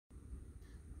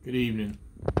Good evening.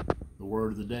 The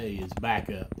word of the day is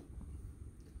backup.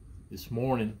 This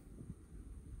morning,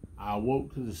 I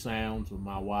awoke to the sounds of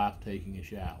my wife taking a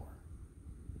shower.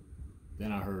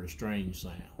 Then I heard a strange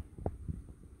sound.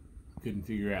 I couldn't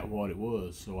figure out what it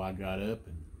was, so I got up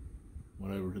and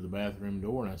went over to the bathroom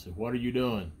door and I said, "What are you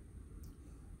doing?"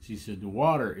 She said, "The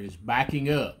water is backing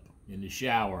up in the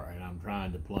shower and I'm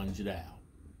trying to plunge it out."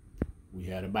 We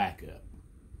had a backup.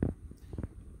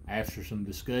 After some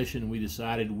discussion, we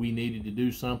decided we needed to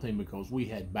do something because we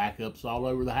had backups all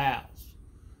over the house,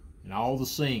 and all the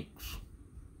sinks,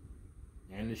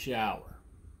 and the shower,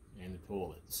 and the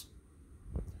toilets.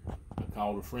 I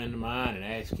called a friend of mine and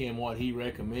asked him what he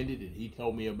recommended, and he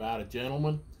told me about a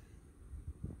gentleman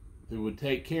who would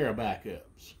take care of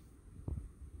backups.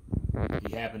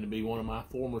 He happened to be one of my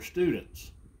former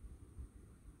students,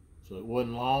 so it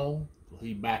wasn't long till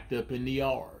he backed up in the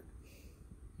yard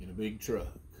in a big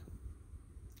truck.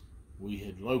 We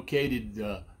had located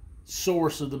the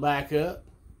source of the backup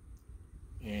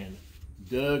and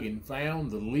dug and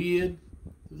found the lid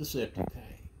to the septic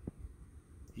tank.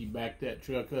 He backed that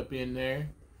truck up in there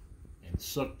and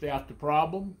sucked out the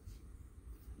problem,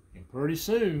 and pretty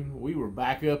soon we were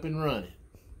back up and running.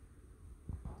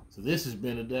 So this has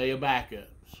been a day of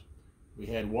backups. We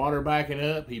had water backing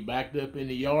up, he backed up in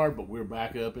the yard, but we're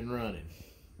back up and running.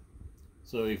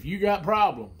 So if you got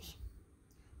problems,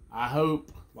 I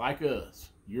hope, like us,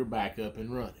 you're back up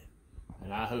and running.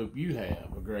 And I hope you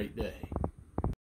have a great day.